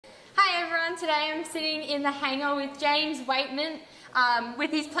everyone, today I'm sitting in the hangar with James Weightman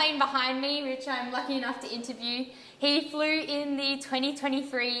with his plane behind me, which I'm lucky enough to interview. He flew in the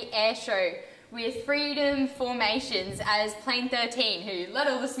 2023 Airshow with Freedom Formations as Plane 13, who let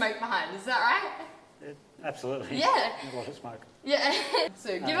all the smoke behind. Is that right? Absolutely. Yeah. A lot of smoke. Yeah.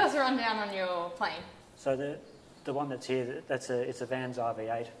 So give us a rundown on your plane. So the one that's here, it's a Vans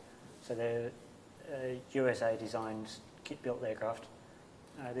RV8. So they're USA designed, kit built aircraft.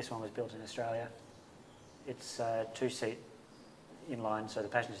 This one was built in Australia. It's two-seat inline, so the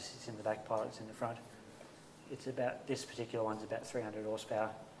passenger sits in the back, pilot's in the front. This particular one's about 300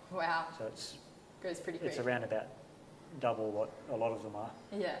 horsepower. Wow. So goes pretty quick. It's around about double what a lot of them are.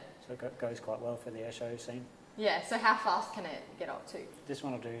 Yeah. So it goes quite well for the airshow scene. Yeah, so how fast can it get up to? This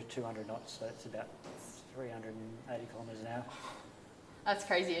one will do 200 knots, so it's about 380 kilometres an hour. That's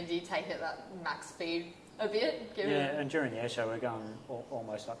crazy. And do you take it that max speed a bit? Yeah, and during the airshow we're going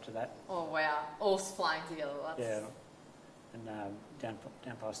almost up to that. Oh wow, all flying together. Yeah, and down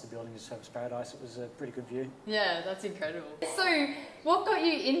past the building is Service Paradise. It was a pretty good view. Yeah, that's incredible. So what got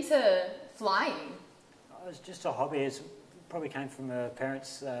you into flying? It was just a hobby. It probably came from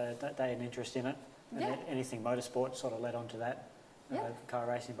parents that they had an interest in it. And yeah. Anything motorsport sort of led on to that. Yeah. Car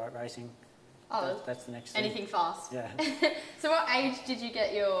racing, boat racing. Oh, that's the next thing. Anything fast. Yeah. So what age did you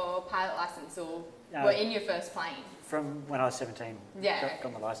get your pilot licence, or were in your first plane? From when I was 17. Yeah.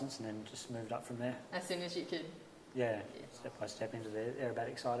 Got my licence and then just moved up from there. As soon as you could. Yeah. Step by step into the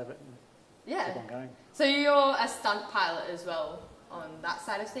aerobatic side of it. And keep on going. So you're a stunt pilot as well on that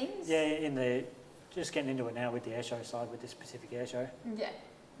side of things? Yeah, just getting into it now with the airshow side with this specific airshow. Yeah.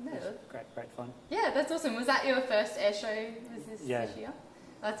 No, great fun. Yeah, that's awesome. Was that your first airshow? Was this year?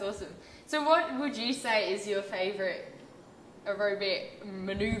 That's awesome. So what would you say is your favourite aerobic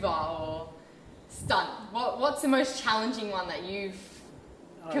manoeuvre or stunt? What's the most challenging one that you've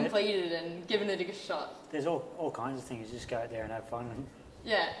completed and given it a good shot? There's all kinds of things. You just go out there and have fun and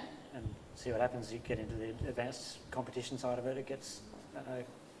see what happens. You get into the advanced competition side of it, it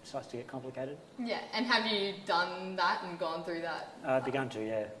starts to get complicated. Yeah, and have you done that and gone through that? Begun to,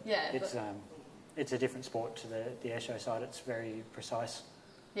 yeah. Yeah. It's a different sport to the airshow side. It's very precise.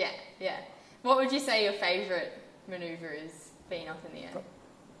 Yeah, yeah. What would you say your favourite manoeuvre is, being up in the air?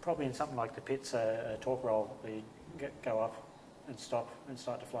 Probably in something like the pits, a torque roll, where you go up and stop and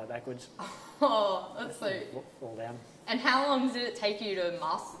start to fly backwards. Oh, that's so... Fall down. And how long did it take you to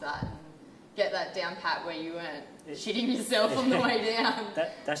master that and get that down pat where you weren't shitting yourself on the way down?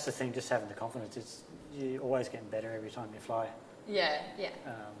 That's the thing, just having the confidence. You're always getting better every time you fly. Yeah, yeah.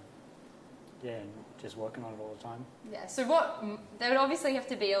 And just working on it all the time. Yeah, so there would obviously have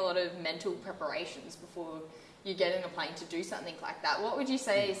to be a lot of mental preparations before you get in a plane to do something like that. What would you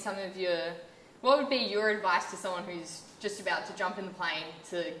say is what would be your advice to someone who's just about to jump in the plane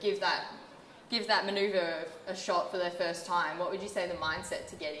to give that manoeuvre a shot for their first time? What would you say the mindset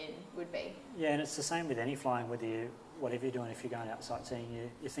to get in would be? Yeah, and it's the same with any flying, whatever you're doing. If you're going out sightseeing,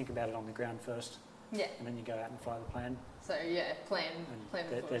 you think about it on the ground first. Yeah. And then you go out and fly the plane. So yeah, plan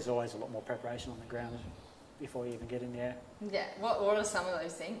before. There's always a lot more preparation on the ground before you even get in the air. Yeah. What are some of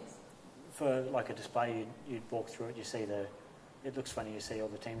those things? For like a display, you'd walk through it. You see it looks funny. You see all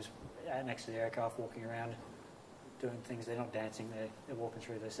the teams out next to the aircraft walking around, doing things. They're not dancing. They're walking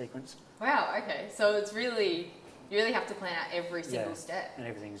through their sequence. Wow. Okay. So you really have to plan out every single step. And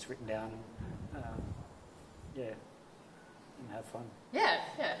everything's written down. And have fun. Yeah.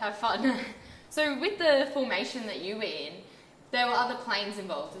 Have fun. So with the formation that you were in, there were other planes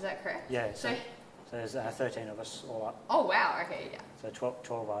involved, is that correct? Yeah, so there's 13 of us all up. Oh wow, okay, yeah. So 12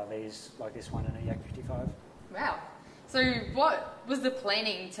 RVs like this one and a Yak 55. Wow. So what was the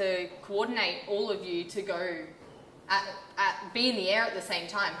planning to coordinate all of you to go be in the air at the same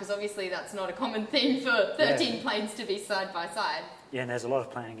time? Because obviously that's not a common thing for 13 planes to be side by side. Yeah, and there's a lot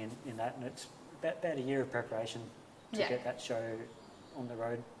of planning in that, and it's about a year of preparation to get that show on the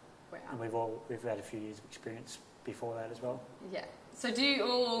road. Wow. And we've had a few years of experience before that as well. Yeah. So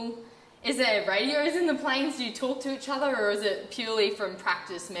is there radios in the planes? Do you talk to each other, or is it purely from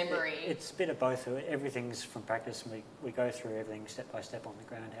practice memory? It's a bit of both. Everything's from practice, and we go through everything step by step on the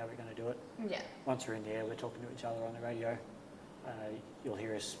ground, how we're going to do it. Yeah. Once we're in the air, we're talking to each other on the radio. You'll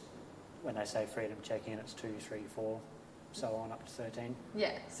hear us when they say freedom check in, it's 2, 3, 4, so on up to 13.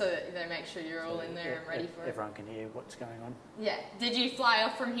 Yeah, so they make sure you're all in there and ready for it. Everyone can hear what's going on. Yeah. Did you fly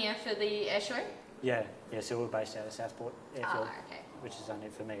off from here for the airshow? Yeah, so we're based out of Southport Airfield, which is only,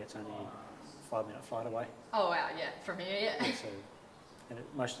 for me, it's only a 5-minute flight away. Oh wow, yeah, from here, yeah.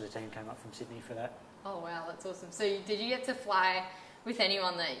 Most of the team came up from Sydney for that. Oh wow, that's awesome. So did you get to fly with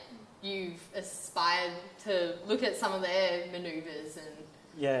anyone that you've aspired to look at some of their manoeuvres and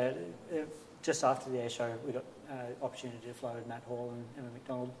Yeah, just after the air show, we got opportunity to fly with Matt Hall and Emma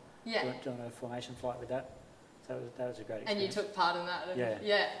McDonald. Yeah. Doing a formation flight with that. So that was a great experience. And you took part in that? Yeah.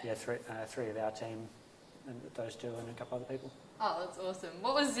 Yeah. Yeah, three of our team, and those two and a couple other people. Oh, that's awesome.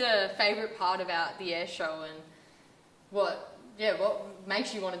 What was your favourite part about the air show, and what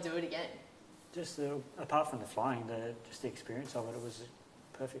makes you want to do it again? Just apart from the flying, just the experience of it, it was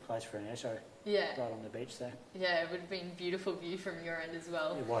a perfect place for an air show. Yeah. Right on the beach there. Yeah, it would have been a beautiful view from your end as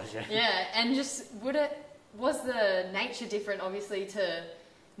well. It was, yeah. Yeah, and was the nature different, obviously, to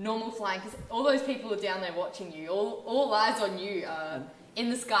normal flying? Because all those people are down there watching you. All eyes on you in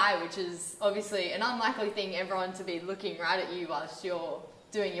the sky, which is obviously an unlikely thing, everyone to be looking right at you whilst you're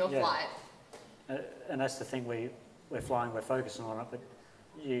doing your flight. And that's the thing, we're flying, we're focusing on it, but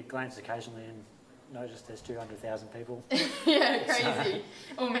you glance occasionally and notice there's 200,000 people. Yeah, crazy.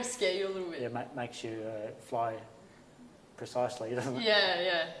 Almost scare you a little bit. Yeah, makes you fly precisely, doesn't it?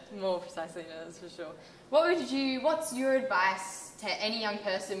 Yeah, more precisely, no, that's for sure. What's your advice to any young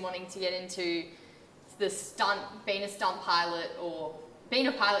person wanting to get into being a stunt pilot or being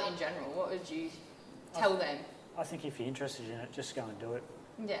a pilot in general? What would you tell them? I think if you're interested in it, just go and do it.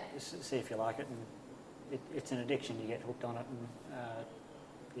 Yeah. Just see if you like it, and it's an addiction. You get hooked on it,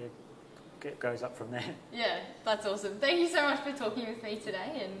 and it goes up from there. Yeah, that's awesome. Thank you so much for talking with me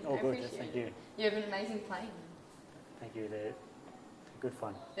today, and All I good, appreciate thank it. you. You have an amazing plane. Thank you. They're good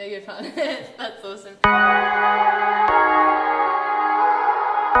fun. They're good fun. That's awesome.